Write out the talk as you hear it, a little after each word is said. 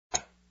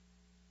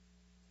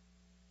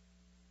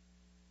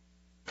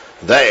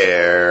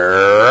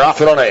They're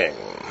off and running.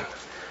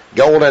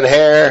 Golden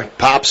Hare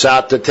pops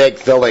out to take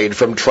the lead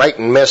from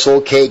Triton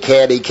Missile. K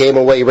Candy came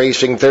away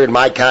racing third.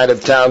 My Kind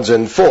of Town's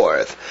in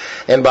fourth.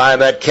 And behind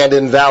that,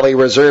 Kendon Valley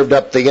reserved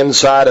up the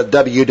inside of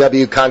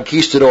WW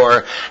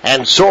Conquistador,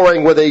 and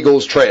Soaring with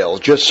Eagles trails.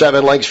 Just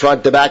 7 lengths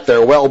front to back.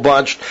 They're well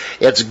bunched.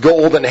 It's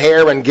Golden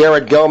Hare and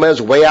Garrett Gomez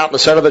way out in the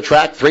center of the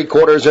track,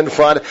 3/4 in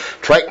front.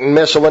 Triton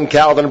Missile and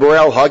Calvin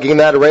Borel hugging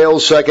that rail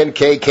second.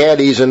 K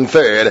Candy's in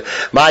third.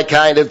 My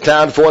Kind of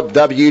Town fourth.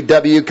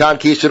 WW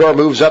Conquistador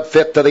moves up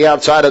fifth to the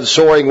outside of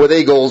Soaring with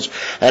Eagles,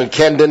 and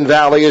Kendon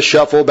Valley is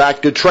shuffled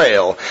back to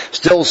trail.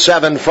 Still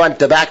 7 front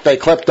to back. They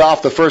clipped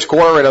off the first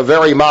quarter in a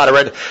very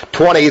moderate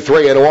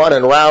 23-1,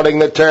 and rounding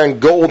the turn,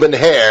 Golden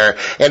Hare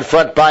in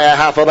front by a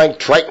half a length.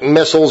 Triton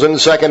Missiles in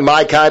second.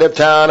 My Kind of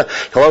Town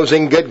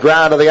closing good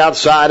ground to the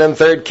outside in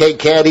third. K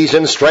Candy's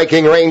in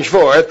striking range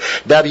fourth.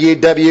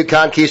 WW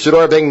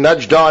Conquistador being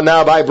nudged on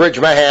now by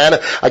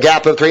Bridgmohan. A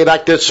gap of 3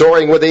 back to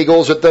Soaring with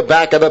Eagles at the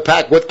back of the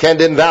pack with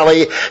Kendon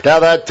Valley to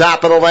the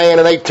top of the lane,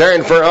 and they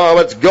turn for home.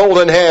 It's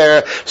Golden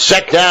Hare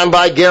set down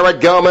by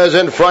Garrett Gomez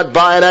in front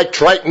by an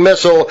Triton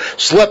Missile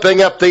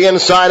slipping up the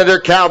inside under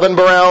Calvin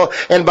Borel,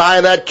 and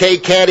behind that K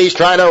Candy's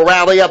trying to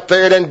rally up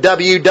third, and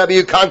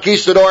WW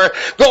Conquistador.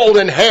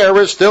 Golden Hare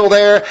is still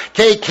there.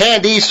 K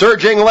Candy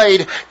surging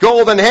late.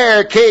 Golden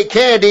Hare, K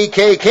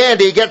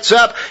Candy gets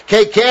up.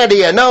 K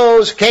Candy a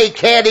nose. K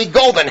Candy,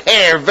 Golden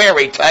Hare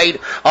very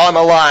tight on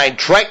the line.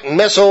 Triton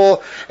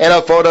Missile and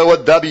a photo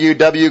with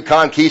WW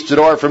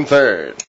Conquistador from third.